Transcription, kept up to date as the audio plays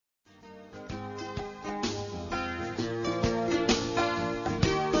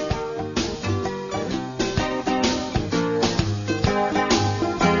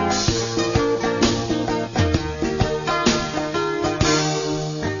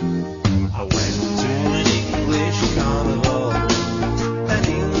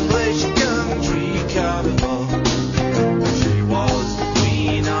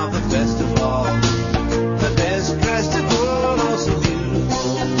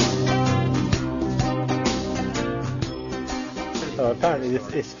So apparently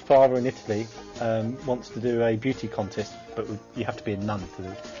this father in Italy wants to do a beauty contest, but you have to be a nun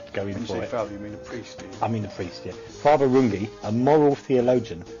to go in for it. Father, you mean a priest, do you? I mean a priest, yeah. Father Rungi, a moral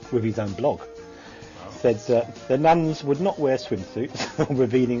theologian with his own blog, said the nuns would not wear swimsuits or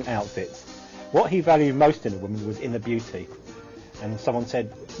revealing outfits. What he valued most in a woman was inner beauty. And someone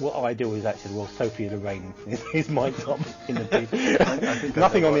said, what I do is actually, well, Sophie Lorraine is my top inner beauty.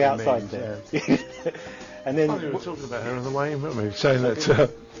 Nothing on the outside there. Yeah. And then we were talking about her on the way in, weren't we? Saying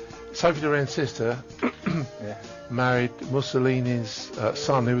that Sophie Loren's sister married Mussolini's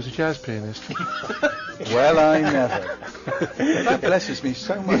son, who was a jazz pianist. Well, I never. That blesses me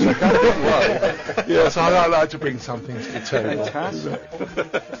so much. I can't think why. Yes, I like to bring something to the table. Fantastic.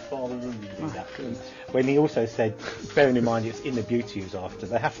 When he also said, bearing in mind it's inner beauty he was after,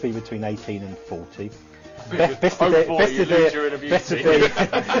 they have to be between 18 and 40. Best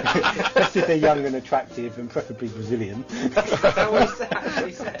if they're young and attractive and preferably Brazilian.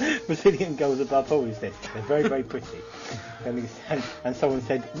 Brazilian girls above all, he said. They're very, very pretty. And someone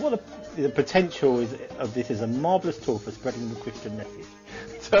said, the potential of this is a marvellous tool for spreading the Christian message.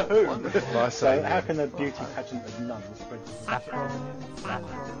 To whom? So how can a beauty pageant of nuns spread the Saffron?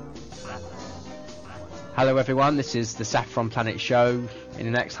 Hello everyone, this is the Saffron Planet show. In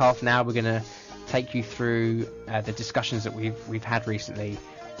the next half an hour we're going to take you through the discussions that we've had recently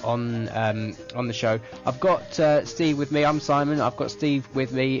on the show. I've got Steve with me. I'm Simon. I've got Steve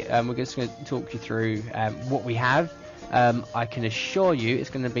with me. We're just going to talk you through what we have. I can assure you it's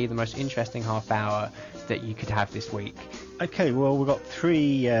going to be the most interesting half hour that you could have this week. Okay, well, we've got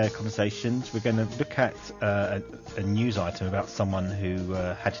three conversations. We're going to look at a news item about someone who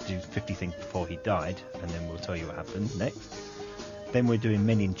had to do 50 things before he died, and then we'll tell you what happened next. Then we're doing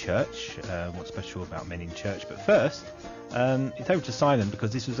Men in Church, what's special about Men in Church. But first, it's over to Simon,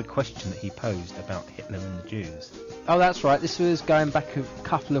 because this was a question that he posed about Hitler and the Jews. Oh, that's right. This was going back a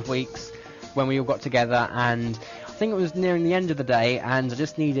couple of weeks when we all got together, and I think it was nearing the end of the day, and I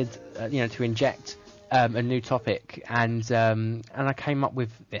just needed to inject a new topic, and I came up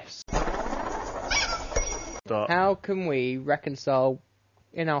with this. How can we reconcile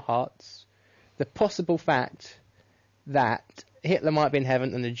in our hearts the possible fact that Hitler might be in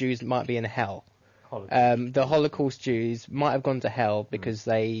heaven and the Jews might be in hell? The Holocaust Jews might have gone to hell because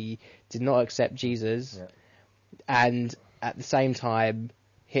they did not accept Jesus, and at the same time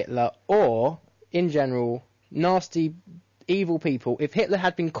Hitler, or in general nasty evil people. If Hitler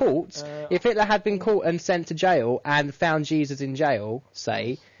had been caught, and sent to jail and found Jesus in jail,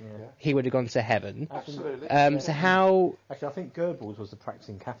 say, he would have gone to heaven. Absolutely. So how? Actually, I think Goebbels was a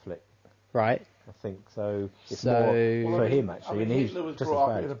practicing Catholic. Right. I think so. It's more for him actually. And Hitler was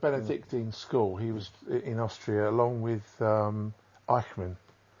brought up in a Benedictine school. He was in Austria along with Eichmann.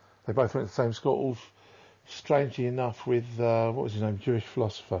 They both went to the same school. Strangely enough, with what was his name, Jewish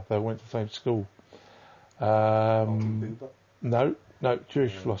philosopher. They went to the same school. No,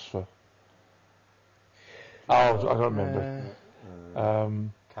 Jewish philosopher. Oh, I don't remember.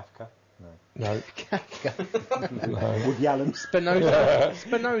 Kafka? No. Kafka. No. Woody Allen? Spinoza.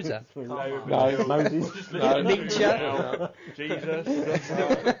 No. Moses? No. Nietzsche. Jesus.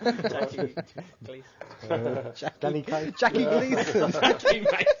 Danny Kaye? Jackie Gleason. Jackie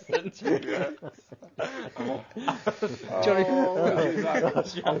Mason. Johnny.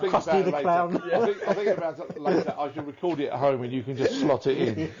 I'm Krusty the Clown. I'm thinking about it later. I should record it at home and you can just slot it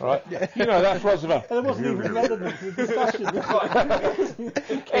in, right? You know, that philosopher. There wasn't even relevant to the discussion.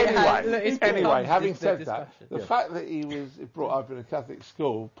 Anyway, having said that, the fact that he was brought up in a Catholic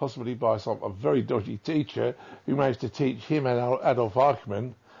school, possibly by a very dodgy teacher who managed to teach him and Adolf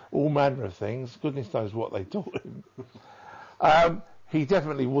Eichmann all manner of things, goodness knows what they taught him. He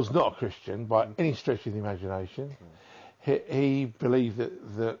definitely was not a Christian by any stretch of the imagination. He believed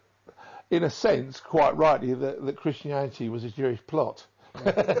that, in a sense, quite rightly, that Christianity was a Jewish plot.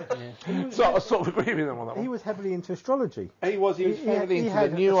 So I sort of agree with him on that one. He was heavily into astrology. He was heavily into the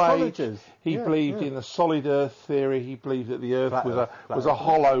New Age. He believed in the solid Earth theory. He believed that the Earth was a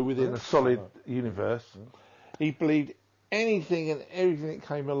hollow within a solid universe. He believed anything and everything that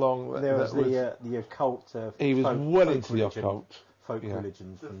came along. There was the occult. He was well into the occult. Folk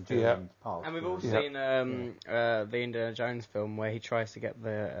religions from German past. And we've all seen the Indiana Jones film where he tries to get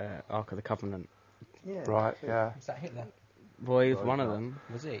the Ark of the Covenant. Yeah. Right, yeah. Is that Hitler? Well, he was one of them,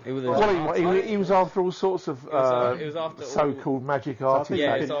 was he? He was after all sorts of so-called magic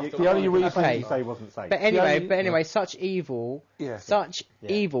artifacts. The only reason you say wasn't safe. But anyway, such evil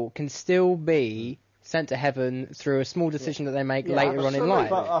can still be sent to heaven through a small decision that they make later on in life.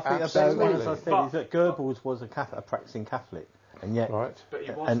 But I think one of the things is that Goebbels was a practicing Catholic. and yet, right? But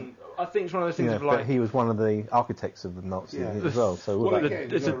he wasn't. I think it's one of those things of but like. he was one of the architects of the Nazis as well. So Well, like, again,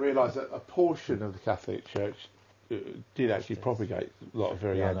 you've got to realise that a portion of the Catholic Church did actually propagate a lot of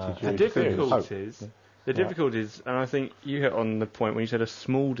very anti-Jewish The difficulties, and I think you hit on the point when you said a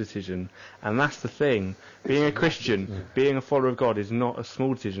small decision, and that's the thing. Being a Christian, being a follower of God is not a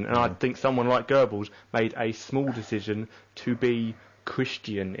small decision, and I think someone like Goebbels made a small decision to be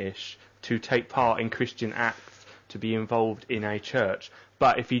Christian-ish, to take part in Christian acts, to be involved in a church.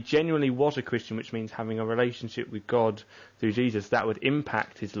 But if he genuinely was a Christian, which means having a relationship with God through Jesus, that would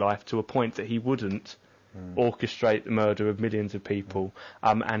impact his life to a point that he wouldn't orchestrate the murder of millions of people,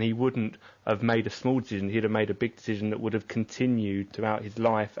 and he wouldn't have made a small decision. He'd have made a big decision that would have continued throughout his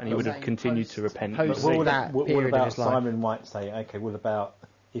life, and he would have continued to repent. what about Simon White saying, okay, what about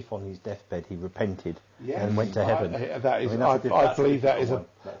if on his deathbed he repented and went to heaven? I believe that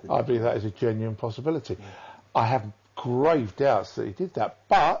is a genuine possibility. I have grave doubts that he did that,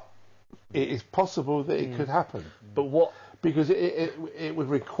 but it is possible that it could happen. But what? Because it would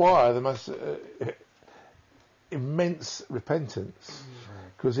require the most immense repentance,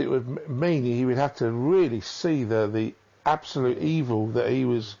 because it would mean he would have to really see the absolute evil that he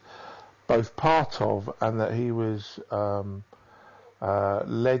was both part of and that he was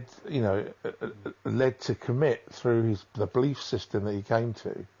led to commit through the belief system that he came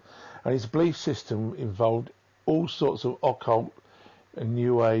to, and his belief system involved all sorts of occult and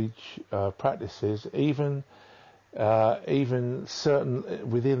New Age practices, even certain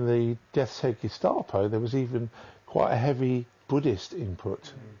within the Death's Head Gestapo. There was even quite a heavy Buddhist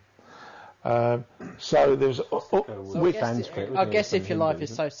input. So there's I guess if your life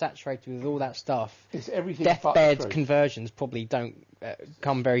is so saturated with all that stuff, it's everything. Deathbed conversions probably don't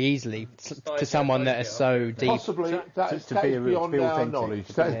come very easily to someone that is so deep. Possibly that is beyond our knowledge.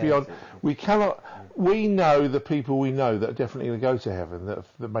 That is beyond. We cannot. We know the people we know that are definitely going to go to heaven,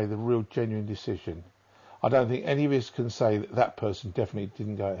 that made the real genuine decision. I don't think any of us can say that person definitely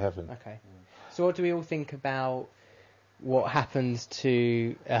didn't go to heaven. Okay. So what do we all think about what happens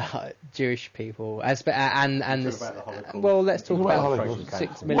to Jewish people? Let's talk about the Holocaust.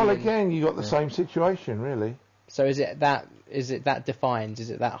 6 million. Well, again, you got the same situation, really. So is it that defined? Is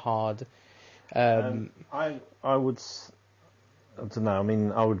it that hard? I would. I don't know. I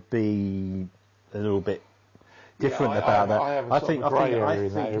mean, I would be a little bit different about that. I think grey area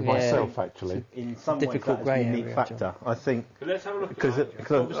in that area myself, actually. In some ways, that's a unique factor. I think because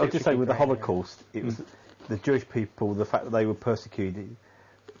I'll just say with the Holocaust, it was the Jewish people, the fact that they were persecuted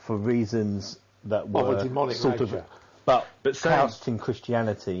for reasons that were demonic sort nature. of, but couched in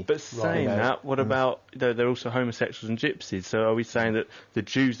Christianity. But saying that, what about they're also homosexuals and gypsies? So are we saying that the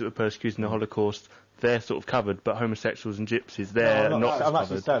Jews that were persecuted in the Holocaust, they're sort of covered, but homosexuals and gypsies, they're not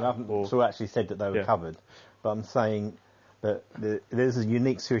covered? I haven't actually said that they were covered, but I'm saying that there's a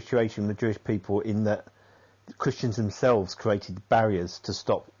unique situation with the Jewish people in that Christians themselves created barriers to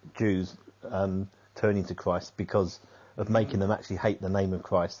stop Jews turning to Christ because of making them actually hate the name of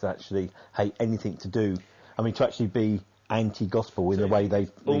Christ, to actually hate anything to do. I mean, to actually be anti-gospel in the way they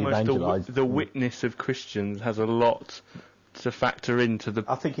evangelise. The witness of Christians has a lot to factor into the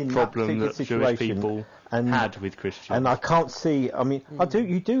problem that Jewish people had with Christians. And I can't see. I mean,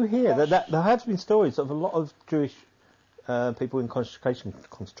 you do hear that there has been stories of a lot of Jewish people in concentration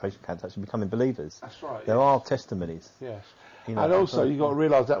camps actually becoming believers. That's right. There are testimonies. Yes. And also, you've got to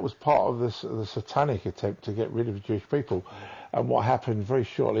realise that was part of the satanic attempt to get rid of the Jewish people. And what happened very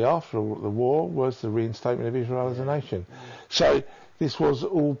shortly after the war was the reinstatement of Israel as a nation. So this was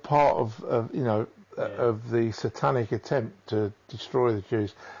all part of the satanic attempt to destroy the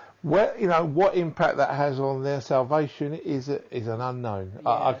Jews. What impact that has on their salvation is an unknown.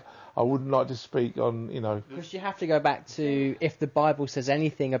 Yeah. I wouldn't like to speak on, Because you have to go back to if the Bible says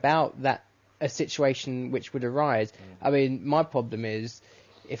anything about a situation which would arise. I mean, my problem is,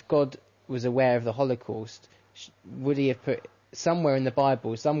 if God was aware of the Holocaust, would he have put somewhere in the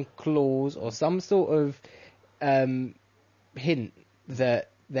Bible some clause or some sort of hint that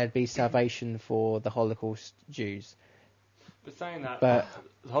there'd be salvation for the Holocaust Jews? But saying that, the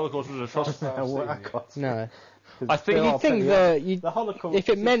Holocaust was an atrocity. No. I think the Holocaust, if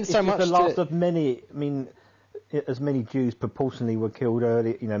it meant so much, the last of many. I mean, as many Jews proportionally were killed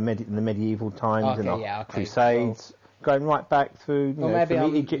early, in the medieval times and Crusades, going right back through,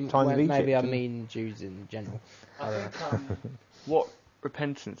 Egypt. Maybe I mean Jews in general. I think what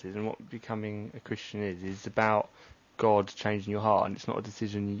repentance is and what becoming a Christian is about God changing your heart, and it's not a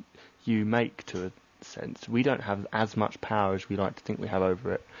decision you make to a sense. We don't have as much power as we like to think we have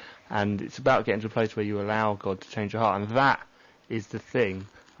over it, and it's about getting to a place where you allow God to change your heart, and that is the thing.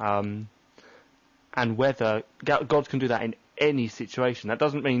 And whether God can do that in any situation. That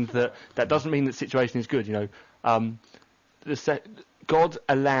doesn't mean that situation is good. God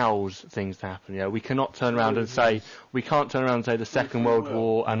allows things to happen. We cannot turn around and say the Second World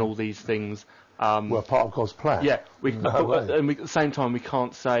War and all these things were part of God's plan. Yeah, and at the same time we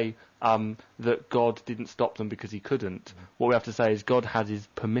can't say that God didn't stop them because he couldn't. What we have to say is God has his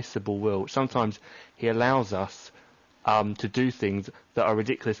permissible will. Sometimes he allows us to do things that are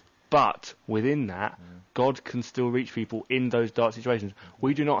ridiculous, but within that, God can still reach people in those dark situations.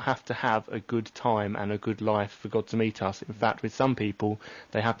 We do not have to have a good time and a good life for God to meet us. In fact, with some people,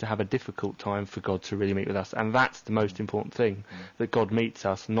 they have to have a difficult time for God to really meet with us. And that's the most important thing, that God meets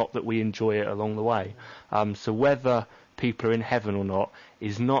us, not that we enjoy it along the way. So whether people are in heaven or not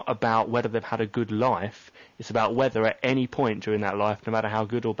is not about whether they've had a good life. It's about whether at any point during that life, no matter how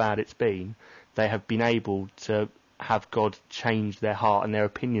good or bad it's been, they have been able to have God change their heart and their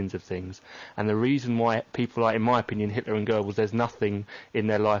opinions of things. And the reason why people like, in my opinion, Hitler and Goebbels, there's nothing in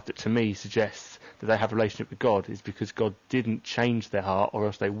their life that to me suggests that they have a relationship with God, is because God didn't change their heart, or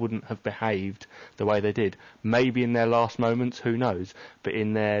else they wouldn't have behaved the way they did. Maybe in their last moments, who knows, but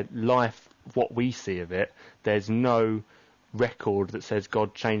in their life, what we see of it, there's no record that says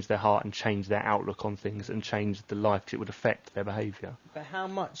God changed their heart and changed their outlook on things and changed the life, because it would affect their behaviour. But how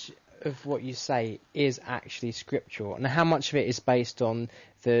much of what you say is actually scriptural, and how much of it is based on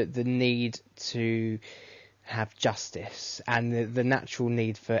the need to have justice and the natural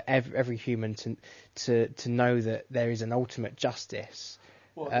need for every human to know that there is an ultimate justice?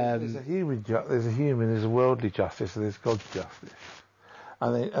 Well, there's a human, there's a worldly justice, and there's God's justice.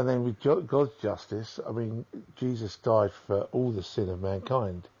 And then with God's justice, I mean, Jesus died for all the sin of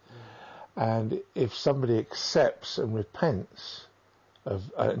mankind. And if somebody accepts and repents,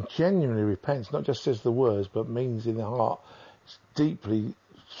 and genuinely repents, not just says the words, but means in their heart, it's deeply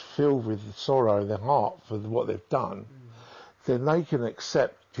filled with sorrow in their heart for what they've done, then they can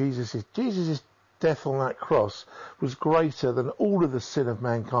accept Jesus' death on that cross was greater than all of the sin of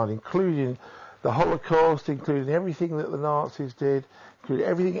mankind, including the Holocaust, including everything that the Nazis did, including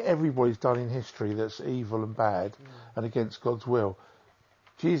everything everybody's done in history that's evil and bad and against God's will.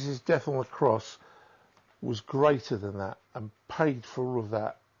 Jesus' death on the cross was greater than that and paid for all of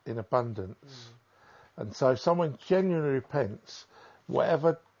that in abundance. And so if someone genuinely repents,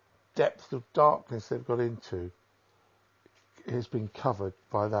 whatever depth of darkness they've got into has been covered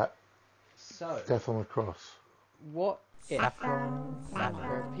by that death on the cross. What if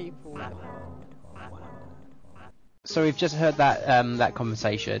for people? So we've just heard that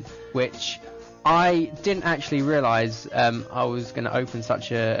conversation, which I didn't actually realise I was going to open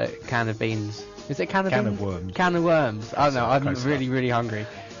such a can of beans. Is it can of beans? Of worms. Can of worms. I don't know. I'm really, really hungry.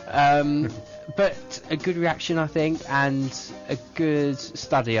 But a good reaction, I think, and a good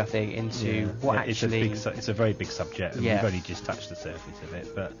study, I think, into what actually... It's a very big subject, and we've only just touched the surface of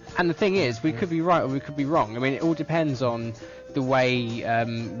it. And the thing is, we could be right or we could be wrong. I mean, it all depends on the way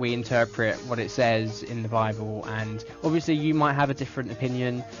we interpret what it says in the Bible, and obviously you might have a different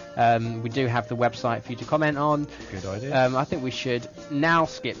opinion. We do have the website for you to comment on. Good idea. I think we should now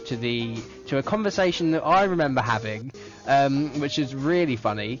skip to a conversation that I remember having, which is really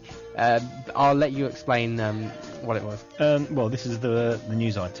funny. I'll let you explain what it was. Well, this is the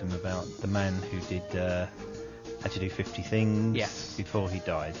news item about the man who had to do 50 things before he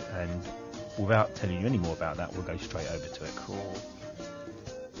died, and without telling you any more about that, we'll go straight over to it. Cool.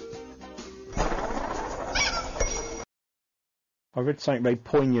 I read something very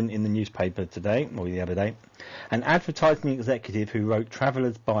poignant in the newspaper today, or the other day. An advertising executive who wrote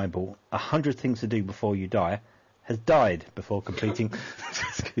Traveller's Bible, 100 Things to Do Before You Die, has died before completing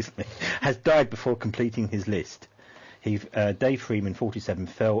his list. Dave Freeman, 47,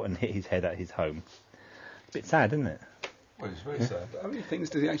 fell and hit his head at his home. A bit sad, isn't it? Well, it's very sad. How many things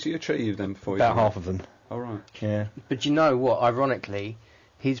did he actually achieve then before About half of them. Oh, right. Yeah. But you know what? Ironically,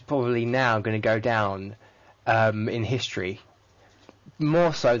 he's probably now going to go down in history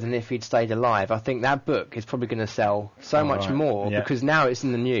more so than if he'd stayed alive. I think that book is probably going to sell so much more because now it's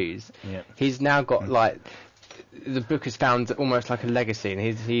in the news. Yeah. He's now got the book has found almost like a legacy, and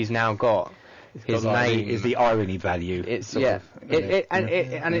he's now got his name. Is the irony value? It's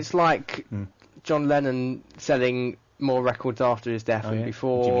and it's like John Lennon selling more records after his death than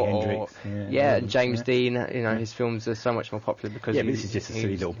before. Jimi Hendrix. And James Dean. You know, his films are so much more popular because. Yeah, but this is just a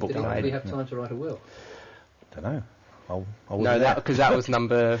silly little book. Did he really have time to write a will? I don't know. No, because that was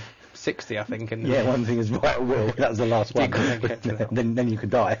number 60, I think. And one thing is write a will. That was the last one. then you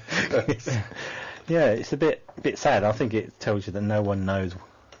could die. Yeah, it's a bit sad. I think it tells you that no one knows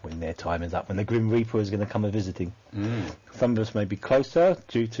when their time is up, when the Grim Reaper is going to come a visiting. Some of us may be closer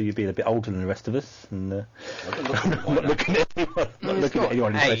due to you being a bit older than the rest of us. And I'm not looking at anyone. Not looking at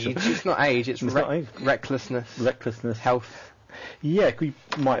anyone. It's not age. It's not age. Recklessness, health. Yeah, we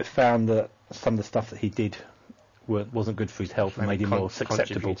might have found that some of the stuff that he did wasn't good for his health and made him more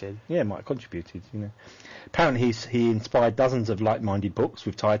acceptable. Yeah, might have contributed. Apparently, he inspired dozens of like-minded books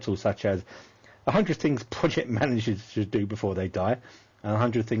with titles such as 100 Things Project Managers Should Do Before They Die, and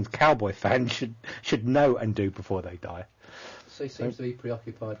 100 Things Cowboy Fans should know and do before they die. So he seems to be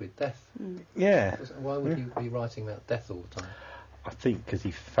preoccupied with death. Yeah. Why would he be writing about death all the time? I think because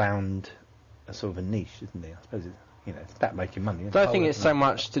he found a sort of a niche, isn't he? I suppose it's about making money. I don't think it's so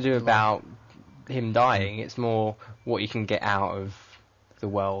much to do about him dying. It's more what you can get out of the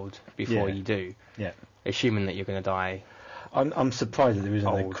world before you do. Yeah. Assuming that you're going to die. I'm surprised that there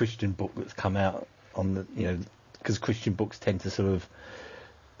isn't a Christian book that's come out on the, because Christian books tend to sort of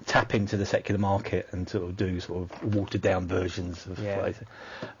tap into the secular market and sort of do sort of watered down versions of what they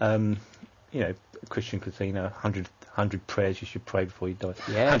say. Christian could say, 100 prayers you should pray before you die.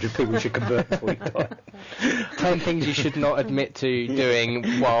 Yeah. 100 people you should convert before you die. 10 things you should not admit to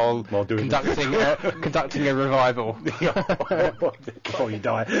doing while conducting a revival. Before you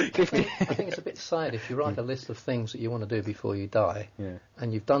die. I think it's a bit sad if you write a list of things that you want to do before you die,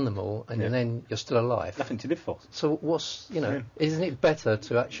 and you've done them all, and then you're still alive. Nothing to live for. So isn't it better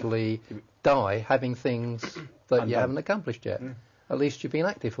to actually die having things that you haven't accomplished yet? At least you've been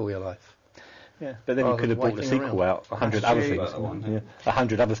active all your life. Yeah, but then you could have brought the sequel out, 100 other things.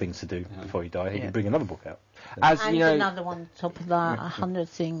 100 other things to do before you die. You can bring another book out. Another one on top of that, 100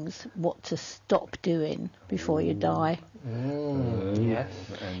 things what to stop doing before you die. Yes.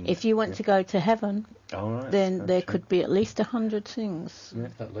 If you want to go to heaven, then there could be at least 100 things. Yeah,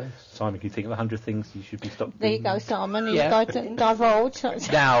 at least. Simon, can you think of 100 things you should be stopped doing? There you go, Simon. You're going to divulge.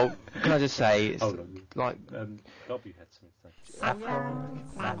 Now, can I just say, it's Bob, you had something to say.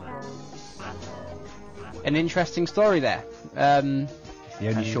 An interesting story there. It's the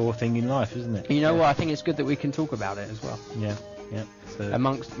only sure thing in life, isn't it? You know what? I think it's good that we can talk about it as well. Yeah.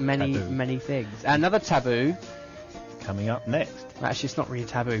 Amongst many things. Another taboo coming up next. Actually, it's not really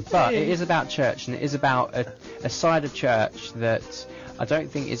taboo, but it is about church, and it is about a side of church that I don't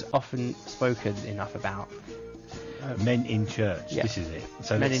think is often spoken enough about. Men in church. Yeah. This is it.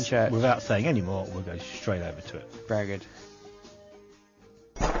 So Men in church. Without saying any more, we'll go straight over to it. Very good.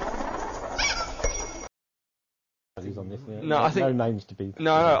 I think no names to be.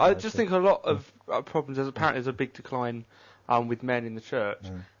 No. I just think a lot of problems. There's a big decline with men in the church,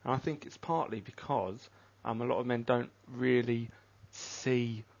 and I think it's partly because a lot of men don't really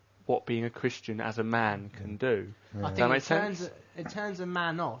see what being a Christian as a man can do. I think it turns a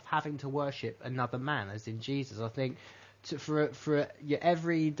man off having to worship another man, as in Jesus. I think for your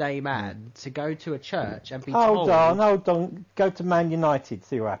everyday man to go to a church and be told... Hold on. Go to Man United,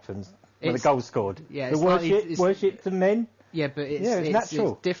 see what happens. With a goal scored. Yeah, the worship to men. Yeah, but it's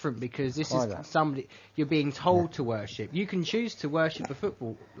different because this is somebody you're being told to worship. You can choose to worship a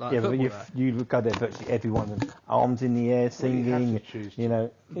football. But you go there, virtually everyone, arms in the air, singing.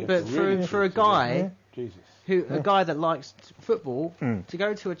 But for a guy, a guy that likes football, to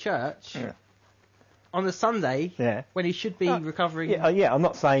go to a church on a Sunday when he should be recovering. I'm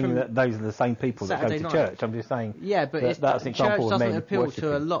not saying that those are the same people Saturday that go to church. I'm just saying. Yeah, but that's an example church of men doesn't appeal worshipping.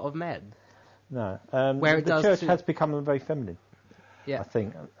 to a lot of men. No, where it the church has become very feminine. Yeah, I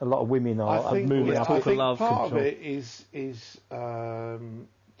think a lot of women are moving up. I think part of it is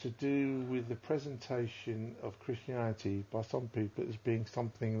to do with the presentation of Christianity by some people as being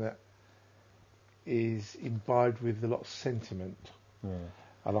something that is imbibed with a lot of sentiment,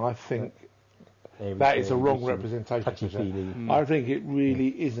 and I think that is a wrong representation. I think it really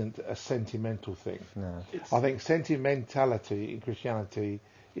isn't a sentimental thing. No. I think sentimentality in Christianity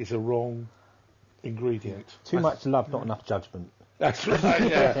is a wrong ingredient. Too much love, not enough judgment. That's right.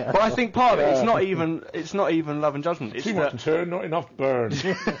 Yeah. But I think part of it it's not even love and judgment. It's too much turn, not enough burn.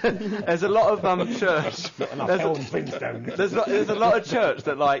 There's a lot of church. There's a lot of church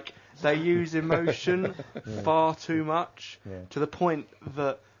that they use emotion far too much to the point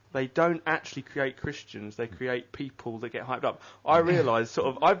that they don't actually create Christians. They create people that get hyped up. I realise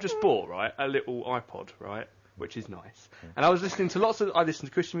I've just bought a little iPod, which is nice. And I was listening to I listen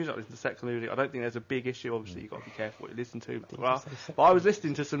to Christian music, I listen to secular music. I don't think there's a big issue. Obviously, you've got to be careful what you listen to. But I was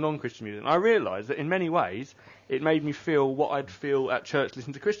listening to some non-Christian music, and I realised that in many ways, it made me feel what I'd feel at church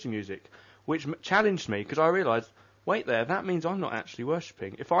listening to Christian music, which challenged me, because I realised wait there, that means I'm not actually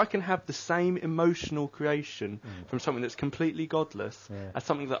worshipping. If I can have the same emotional creation from something that's completely godless as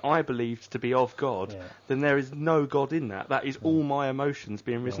something that I believed to be of God, then there is no God in that. That is all my emotions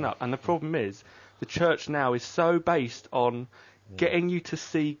being risen up. And the problem is, the church now is so based on getting you to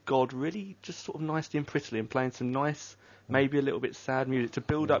see God really just sort of nicely and prettily and playing some nice, maybe a little bit sad music to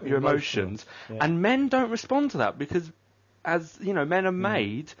build up your emotions. And men don't respond to that because, as you know, men are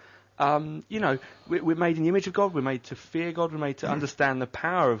made... we're made in the image of God, we're made to fear God, we're made to understand the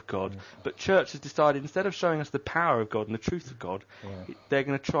power of God. But church has decided, instead of showing us the power of God and the truth of God, they're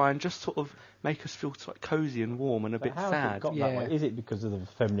going to try and just sort of make us feel sort of cosy and warm and a bit sad. Has it got that way? Is it because of the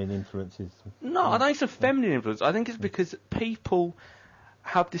feminine influences? No, I don't think it's a feminine influence. I think it's because people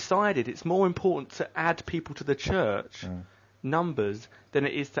have decided it's more important to add people to the church, numbers, than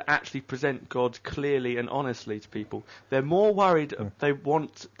it is to actually present God clearly and honestly to people. They're more worried. They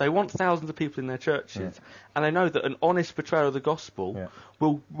want thousands of people in their churches, and they know that an honest portrayal of the gospel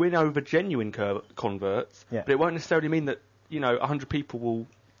will win over genuine converts. But it won't necessarily mean that 100 people will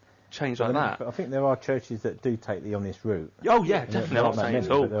change like that. I think there are churches that do take the honest route. Oh yeah, definitely. I'm not saying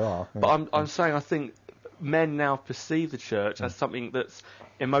at all. But there are. But I'm saying I think men now perceive the church as something that's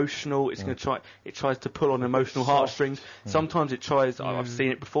emotional. It's going to try. It tries to pull on emotional heartstrings. Sometimes it tries. I've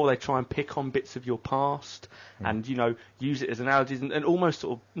seen it before. They try and pick on bits of your past and use it as analogies and almost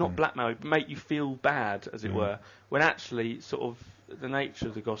sort of not blackmail, but make you feel bad, as it were. When actually, sort of the nature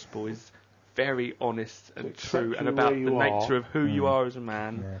of the gospel is very honest and true, and about the nature of who you are as a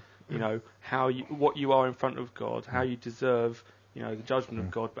man. What you are in front of God, how you deserve, the judgment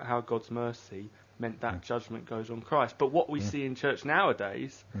of God, but how God's mercy meant that judgment goes on Christ. But what we see in church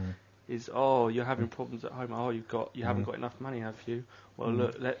nowadays is, you're having problems at home. You haven't got enough money, have you?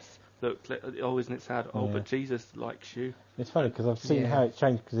 Well, isn't it sad? But Jesus likes you. It's funny because I've seen how it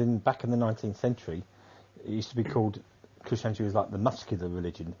changed. Because back in the 19th century, it used to be called Christianity was like the muscular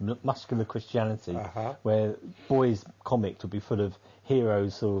religion, muscular Christianity, where boys' comics would be full of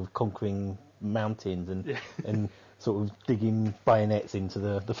heroes sort of conquering mountains and sort of digging bayonets into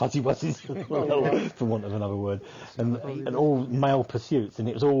the fuzzy wuzzies, for want of another word, and all male pursuits, and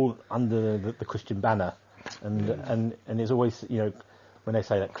it was all under the Christian banner, and it's always when they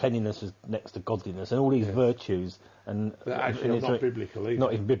say that cleanliness is next to godliness and all these virtues, and actually not biblical either.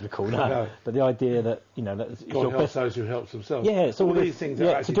 Not even biblical, no. But the idea that that God helps those who help themselves. Yeah, it's all these things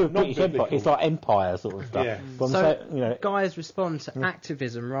are to do with British biblical. Empire. It's like empire sort of stuff. Yeah. But guys respond to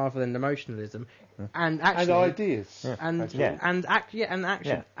activism rather than emotionalism, and actually and ideas, and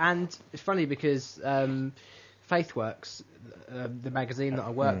action. And it's funny because FaithWorks, the magazine that I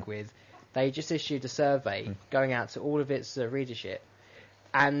work with, they just issued a survey going out to all of its readership,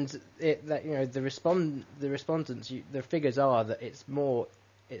 and the respondents, the figures are that it's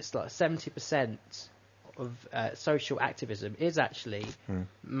like 70% of social activism is actually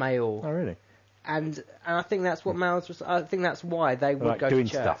male. Oh, really? And I think that's what males. I think that's why they would go to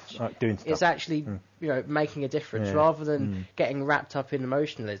church. Doing stuff. It's actually making a difference rather than getting wrapped up in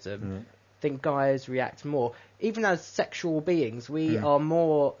emotionalism. I think guys react more, even as sexual beings. We are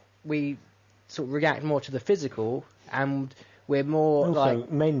more. We sort of react more to the physical, and we're more also,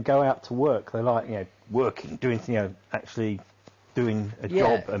 men go out to work. They like working, doing actually doing a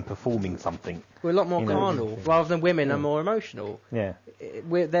job and performing something. We're a lot more carnal, rather than women are more emotional. Yeah,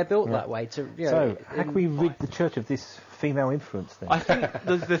 they're built that way. To so how can we rid the church of this female influence then? I think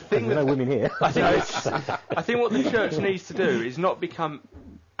the thing. There's no women here. I think what the church needs to do is not become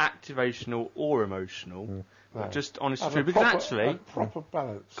activational or emotional. Just honest and true, because actually proper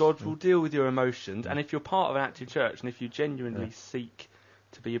balance. God will deal with your emotions, and if you're part of an active church, and if you genuinely seek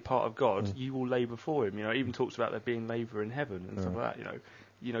to be a part of God, you will labour for Him. It even talks about there being labour in heaven and stuff like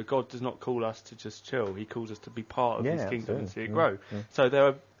that. God does not call us to just chill; He calls us to be part of His kingdom and see it grow.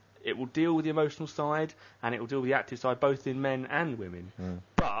 So it will deal with the emotional side, and it will deal with the active side, both in men and women.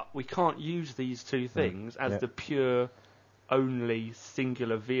 But we can't use these two things as the pure, only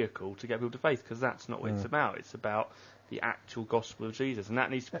singular vehicle to get people to faith, because that's not what it's about. It's about the actual gospel of Jesus, and that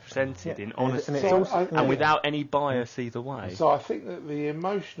needs to be presented in honesty and without any bias either way. So I think that the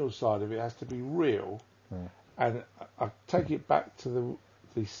emotional side of it has to be real, and I take it back to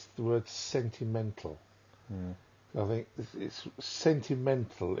the word sentimental. I think it's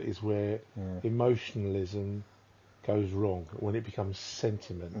sentimental is where emotionalism goes wrong, when it becomes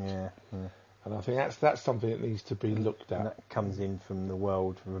sentiment. And I think that's something that needs to be looked at. And that comes in from the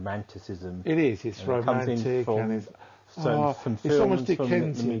world romanticism. It is. It's romantic, and it's almost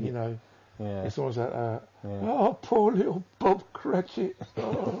Dickensian, It's almost like, oh, poor little Bob Cratchit.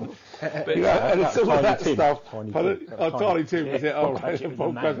 Oh. And it's all that stuff. Tiny Tim was it? Oh,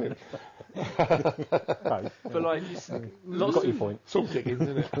 Bob Cratchit. No. But like, lots Got your of point. It's all Dickens,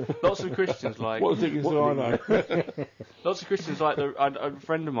 isn't it? lots of Christians like What Dickens do I know? lots of Christians like a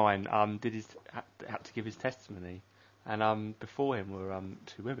friend of mine had to give his testimony, and before him were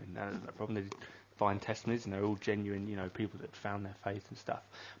two women. And the problem, they did fine testimonies, and they're all genuine, people that found their faith and stuff.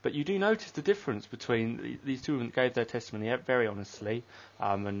 But you do notice the difference between these two women that gave their testimony very honestly,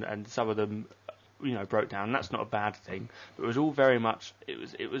 and some of them, broke down. And that's not a bad thing, but it was all very much.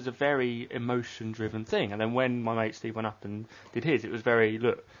 It was a very emotion-driven thing. And then when my mate Steve went up and did his, it was very,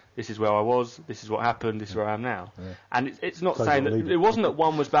 look, this is where I was, this is what happened, this is where I am now. Yeah. And it's not saying that it wasn't that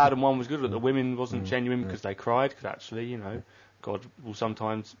one was bad and one was good, that the women wasn't genuine because they cried, because actually, God will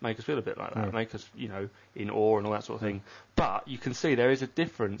sometimes make us feel a bit like that, make us, in awe and all that sort of thing. But you can see there is a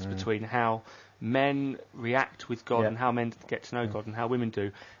difference between how men react with God and how men get to know God and how women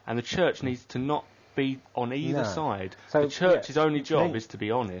do. And the church needs to not be on either side. So the church's only job is to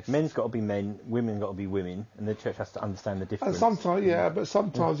be honest. Men's got to be men, women got to be women, and the church has to understand the difference. And sometimes, but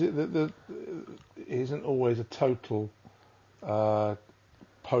sometimes it isn't always a total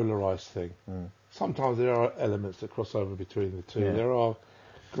polarised thing. Sometimes there are elements that cross over between the two. Yeah. There are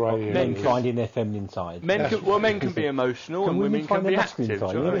grey areas. Men finding their feminine side. Men can be emotional and women can be active.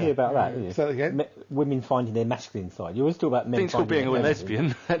 Side? You never hear about that, do you? Say that again? Women finding their masculine side. You always talk about men. I think it's called being a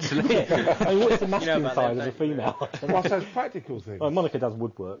lesbian, actually. I mean, what's the masculine side as a female? Well, so it's practical things. Well, Monica does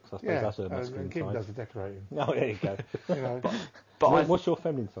woodwork, so I suppose that's her masculine and Kim side. does the decorating. Oh, there you go. But what's your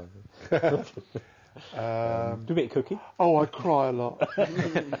feminine side? Do a bit of cooking. Oh, I cry a lot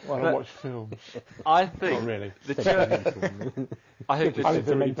when I watch films. I think not really. The church. I think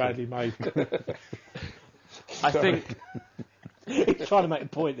they're really badly made. I think he's trying to make a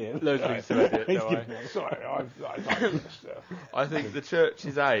point here. I think the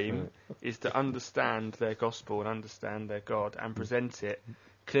church's aim is to understand their gospel and understand their God and present it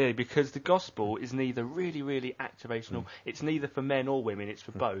clearly, because the gospel is neither really activational. It's neither for men or women. It's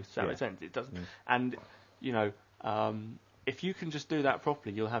for both. Does that make sense? It doesn't. And if you can just do that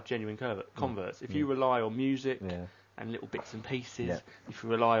properly, you'll have genuine converts. If you rely on music and little bits and pieces, if you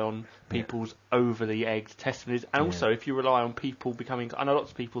rely on people's over-the-egg testimonies, and also if you rely on people becoming... I know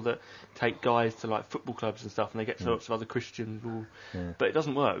lots of people that take guys to like football clubs and stuff, and they get to lots of other Christians, but it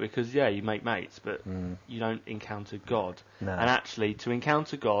doesn't work because, you make mates, but you don't encounter God. No. And actually, to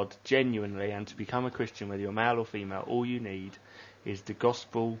encounter God genuinely and to become a Christian, whether you're male or female, all you need is the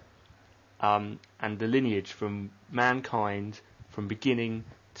gospel and the lineage from mankind, from beginning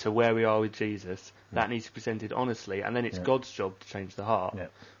to where we are with Jesus. That needs to be presented honestly, and then it's God's job to change the heart.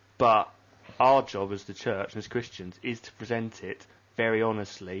 But our job as the church and as Christians is to present it very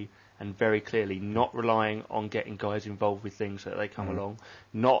honestly and very clearly, not relying on getting guys involved with things so that they come along,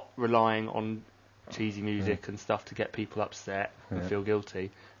 not relying on cheesy music and stuff to get people upset and feel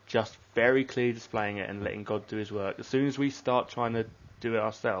guilty, just very clearly displaying it and letting God do his work. As soon as we start trying to do it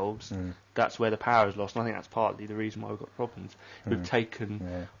ourselves, that's where the power is lost, and I think that's partly the reason why we've got problems. We've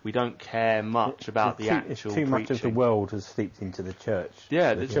taken, we don't care much about the actual too preaching. much of the world has seeped into the church.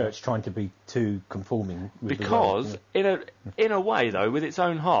 Yeah, the church trying to be too conforming with because the world. in a way though, with its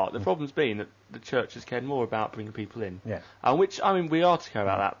own heart, the problem's been that the church has cared more about bringing people in. Which, I mean, we are to care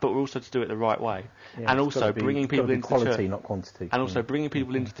about that, but we're also to do it the right way. And also bringing people into quality, the church, not quantity. And also bringing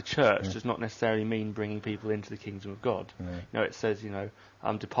people into the church does not necessarily mean bringing people into the kingdom of God. It says,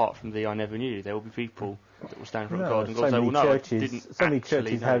 depart from thee, I never knew you. There will be people that will stand from God and God say, well, no, I didn't. So many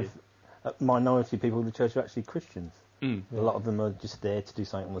churches have a minority of people in the church who are actually Christians. A lot of them are just there to do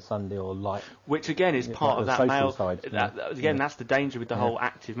something on a Sunday or like... Which again is part of that male... side. That's the danger with the whole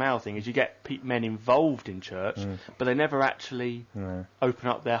active male thing, is you get men involved in church, but they never actually open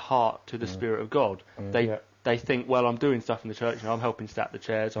up their heart to the Spirit of God. They think, well, I'm doing stuff in the church, I'm helping stack the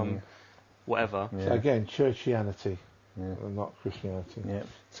chairs, I'm whatever. So again, churchianity, not Christianity.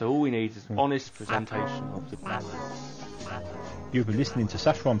 So all we need is honest presentation of the balance. You've been listening to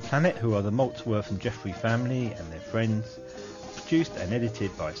Saffron Planet, who are the Maltzworth and Jeffrey family and their friends. Produced and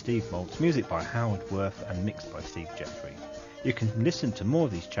edited by Steve Maltz, music by Howard Worth and mixed by Steve Jeffrey. You can listen to more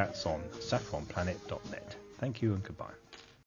of these chats on saffronplanet.net. Thank you and goodbye.